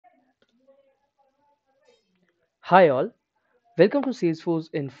Hi all, welcome to Salesforce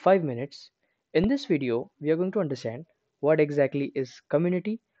in 5 minutes. In this video, we are going to understand what exactly is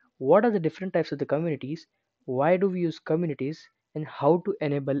community, what are the different types of the communities, why do we use communities, and how to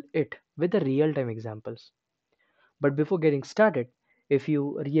enable it with the real-time examples. But before getting started, if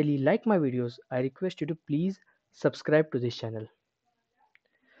you really like my videos, I request you to please subscribe to this channel.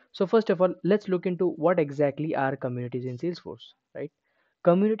 So first of all, let's look into what exactly are communities in Salesforce, right?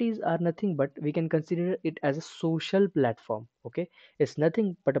 Communities are nothing but we can consider it as a social platform. Okay, it's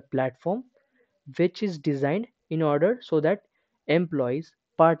nothing but a platform which is designed in order so that employees,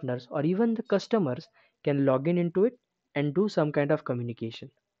 partners, or even the customers can log into it and do some kind of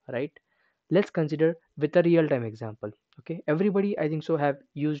communication, right? Let's consider with a real-time example. Okay, everybody I think so have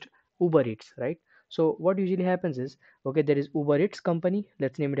used Uber Eats, right? So what usually happens is, okay, there is Uber Eats company,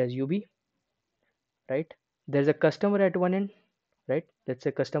 let's name it as UB, right? There's a customer at one end, right? Let's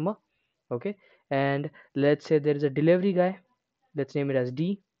say customer, okay, and let's say there is a delivery guy, let's name it as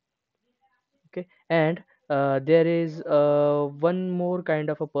D, okay, and there is one more kind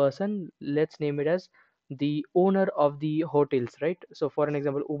of a person, let's name it as the owner of the hotels, right? So for an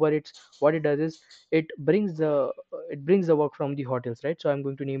example, Uber Eats, what it does is it brings the work from the hotels, right? So I'm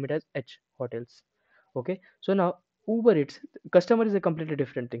going to name it as H hotels. Okay, so now Uber Eats customer is a completely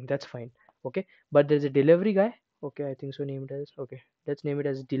different thing, that's fine. Okay, but there's a delivery guy, okay, I think so name it as, okay, let's name it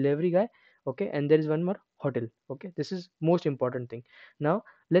as delivery guy. Okay, and there is one more hotel. Okay, this is most important thing. Now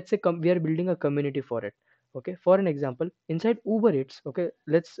let's say we are building a community for it. Okay, for an example, inside Uber Eats, okay,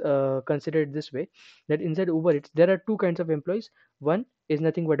 let's consider it this way, that inside Uber Eats there are two kinds of employees. One is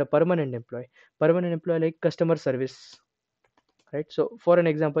nothing but a permanent employee like customer service, right? So for an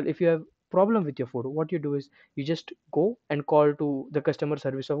example, if you have problem with your food, what you do is you just go and call to the customer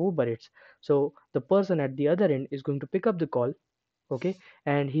service of Uber Eats. So the person at the other end is going to pick up the call, okay,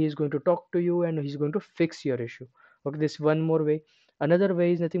 and he is going to talk to you and he's going to fix your issue. Okay, this one more way. Another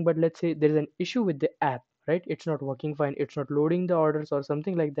way is nothing but, let's say there is an issue with the app, right? It's not working fine, it's not loading the orders or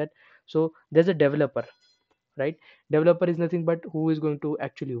something like that. So there's a developer, right? Developer is nothing but who is going to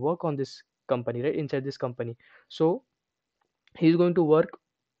actually work on this company, right, inside this company. So he's going to work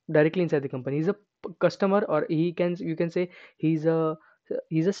directly inside the company. He's a customer, or he can, you can say he's a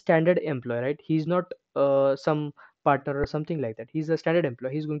he's a standard employee, right? He's not some partner or something like that. He's a standard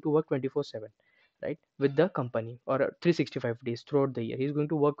employee. He's going to work 24/7, right, with the company, or 365 days throughout the year he's going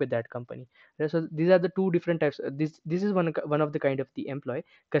to work with that company, right? So these are the two different types. This is one of the kind of the employee,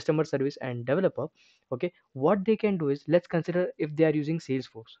 customer service and developer. Okay, what they can do is, let's consider if they are using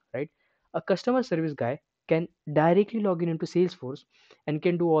Salesforce, right? A customer service guy can directly log in into Salesforce and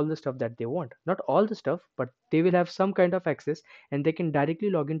can do all the stuff that they want. Not all the stuff, but they will have some kind of access, and they can directly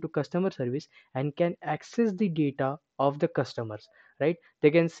log into customer service and can access the data of the customers, right?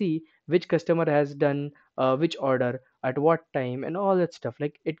 They can see which customer has done which order at what time and all that stuff.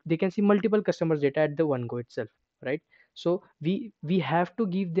 Like it, they can see multiple customers data at the one go itself, right? So we have to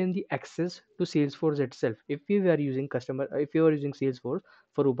give them the access to Salesforce itself. If we are using customer, if you are using Salesforce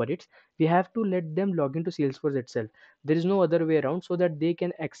for Uber Eats, we have to let them log into Salesforce itself. There is no other way around, so that they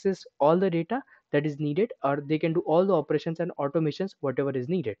can access all the data that is needed, or they can do all the operations and automations whatever is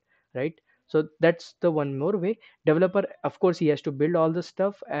needed, right? So that's the one more way. Developer, of course, he has to build all the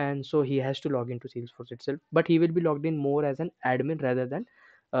stuff, and so he has to log into Salesforce itself, but he will be logged in more as an admin rather than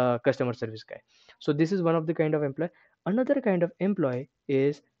customer service guy. So this is one of the kind of employee. Another kind of employee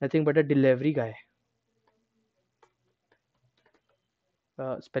is nothing but a delivery guy.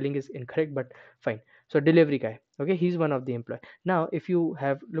 Spelling is incorrect, but fine. So delivery guy, okay, he's one of the employee. Now if you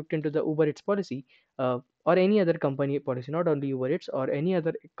have looked into the Uber Eats policy, or any other company policy, not only Uber Eats or any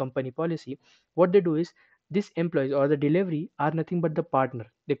other company policy, what they do is, these employees or the delivery are nothing but the partner.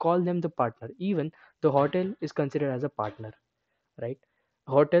 They call them the partner. Even the hotel is considered as a partner, right?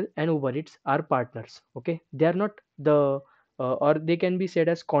 Hotel and Uber Eats are partners. Okay, they are not the or they can be said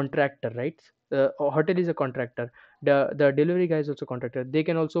as contractor, right? A hotel is a contractor. The delivery guy is also contractor. They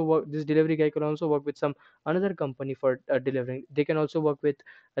can also work. This delivery guy can also work with some another company for delivering. They can also work with,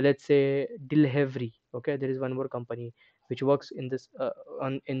 let's say, Delivery. Okay, there is one more company which works in this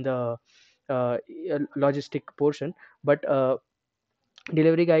on in the logistic portion, but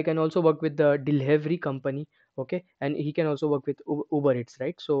delivery guy can also work with the delivery company. Okay, and he can also work with Uber Eats,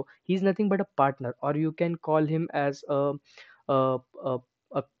 right? So he's nothing but a partner, or you can call him as a, a,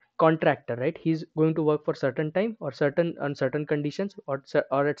 a contractor, right? He's going to work for certain time or certain on certain conditions, or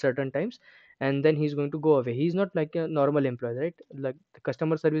or at certain times, and then he's going to go away. He's not like a normal employee, right? Like the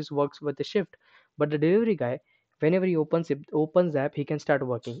customer service works with the shift, but the delivery guy, whenever he opens the app, he can start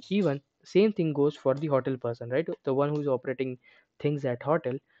working. Even same thing goes for the hotel person, right? The one who's operating things at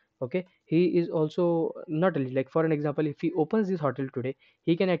hotel. Okay, he is also not really, like for an example, if he opens this hotel today,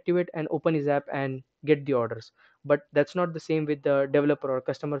 he can activate and open his app and get the orders. But that's not the same with the developer or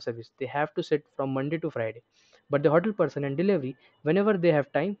customer service. They have to sit from Monday to Friday. But the hotel person and delivery, whenever they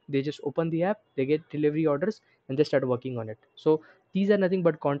have time, they just open the app, they get delivery orders, and they start working on it. So these are nothing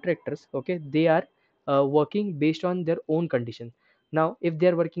but contractors. Okay, they are working based on their own condition. Now if they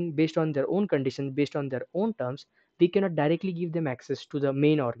are working based on their own condition, based on their own terms, we cannot directly give them access to the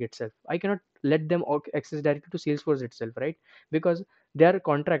main org itself. I cannot let them access directly to Salesforce itself, right? Because they are a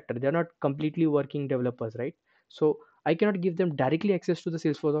contractor, they are not completely working developers, right? So I cannot give them directly access to the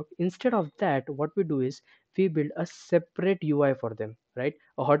Salesforce org. Instead of that, what we do is we build a separate UI for them, right?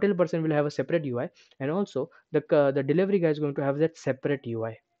 A hotel person will have a separate UI, and also the delivery guy is going to have that separate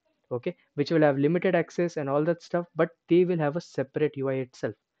UI. Okay, which will have limited access and all that stuff, but they will have a separate UI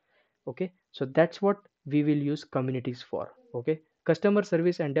itself. Okay, so that's what we will use communities for. Okay, customer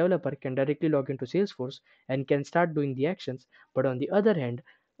service and developer can directly log into Salesforce and can start doing the actions, but on the other hand,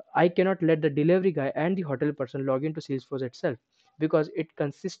 I cannot let the delivery guy and the hotel person log into Salesforce itself, because it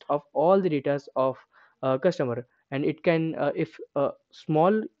consists of all the data of customer, and it can if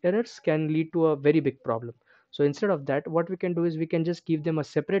small errors can lead to a very big problem. So instead of that, what we can do is we can just give them a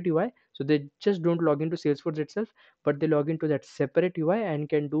separate UI, so they just don't log into Salesforce itself, but they log into that separate UI and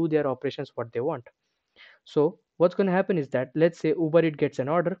can do their operations what they want. So what's going to happen is that, let's say Uber it gets an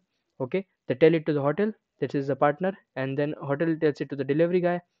order. Okay, they tell it to the hotel, that is the partner, and then hotel tells it to the delivery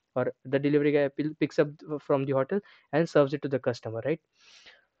guy, or the delivery guy picks up from the hotel and serves it to the customer, right?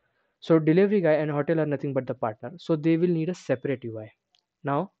 So delivery guy and hotel are nothing but the partner, so they will need a separate UI.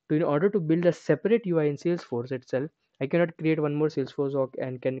 Now, in order to build a separate UI in Salesforce itself, I cannot create one more Salesforce org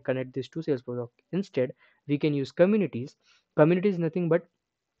and can connect this to Salesforce org. Instead, we can use communities. Communities nothing but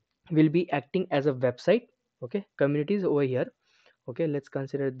will be acting as a website. Okay, communities over here. Okay, let's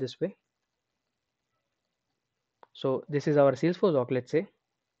consider it this way. So this is our Salesforce org, let's say.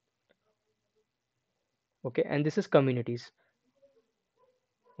 Okay, and this is communities.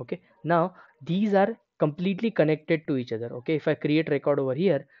 Okay, now these are completely connected to each other. Okay, if I create record over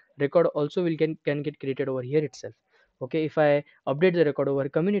here, record also will can get created over here itself. Okay, if I update the record over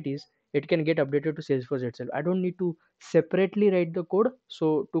communities, it can get updated to Salesforce itself. I don't need to separately write the code.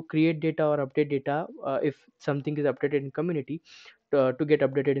 So to create data or update data, if something is updated in community, to get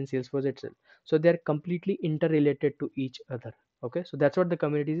updated in Salesforce itself. So they're completely interrelated to each other. Okay, so that's what the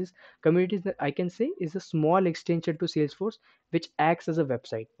communities is. Communities, that I can say, is a small extension to Salesforce which acts as a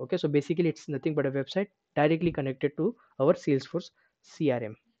website. Okay, so basically it's nothing but a website directly connected to our Salesforce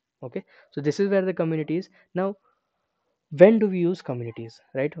CRM. Okay, so this is where the community is. Now when do we use communities,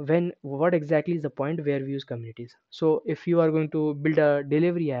 right? When, what exactly is the point where we use communities? So if you are going to build a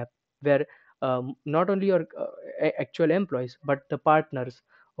delivery app where not only your actual employees but the partners.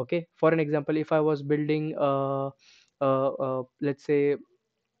 Okay, for an example, if I was building let's say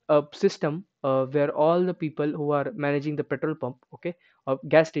a system where all the people who are managing the petrol pump, okay, or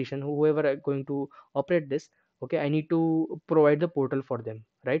gas station, whoever are going to operate this, okay, I need to provide the portal for them,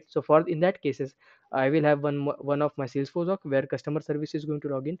 right? So for in that cases, I will have one of my Salesforce doc where customer service is going to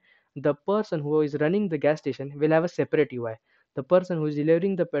log in. The person who is running the gas station will have a separate UI. The person who is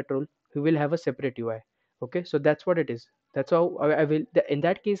delivering the petrol, who will have a separate UI. Okay, so that's what it is. That's how I will, in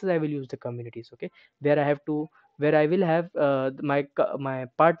that cases I will use the communities. Okay, where I have to, where I will have my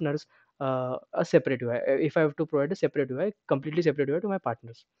partners a separate UI. If I have to provide a separate UI, completely separate UI to my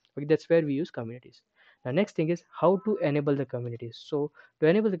partners. Okay, that's where we use communities. The next thing is how to enable the communities. So to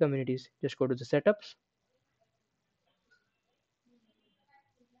enable the communities, just go to the setups,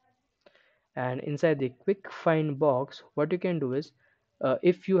 and inside the quick find box, what you can do is,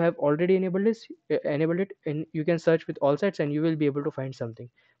 if you have already enabled it, and you can search with all sites and you will be able to find something.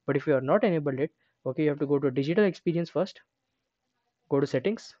 But if you are not enabled it, okay, you have to go to digital experience first, go to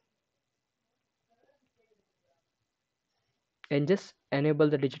settings, and just enable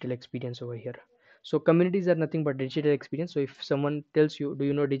the digital experience over here. So communities are nothing but digital experience. So if someone tells you, do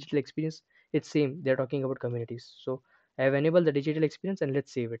you know digital experience, it's same, they're talking about communities. So I have enabled the digital experience, and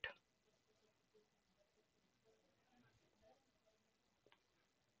let's save it.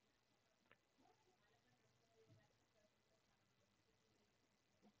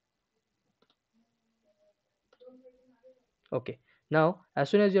 Okay, now as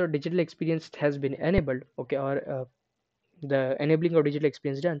soon as your digital experience has been enabled, okay, or the enabling of digital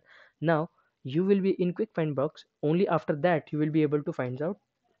experience done, now you will be in quick find box. Only after that you will be able to find out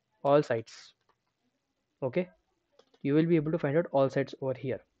all sites. Okay, you will be able to find out all sites over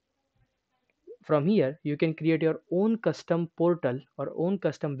here. from here you can create your own custom portal or own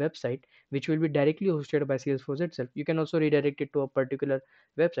custom website which will be directly hosted by Salesforce itself. You can also redirect it to a particular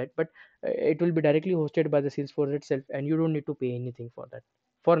website, but it will be directly hosted by the Salesforce itself, and you don't need to pay anything for that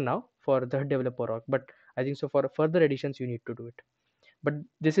for now for the developer org. But I think so for further additions you need to do it. But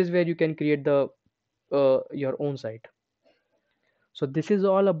this is where you can create the your own site. So this is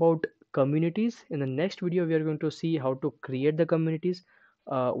all about communities. In the next video, we are going to see how to create the communities,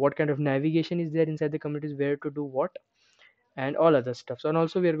 what kind of navigation is there inside the communities, where to do what, and all other stuff. So, and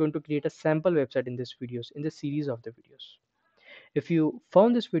also we are going to create a sample website in this videos, in the series of the videos. If you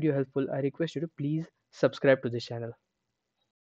found this video helpful, I request you to please subscribe to this channel.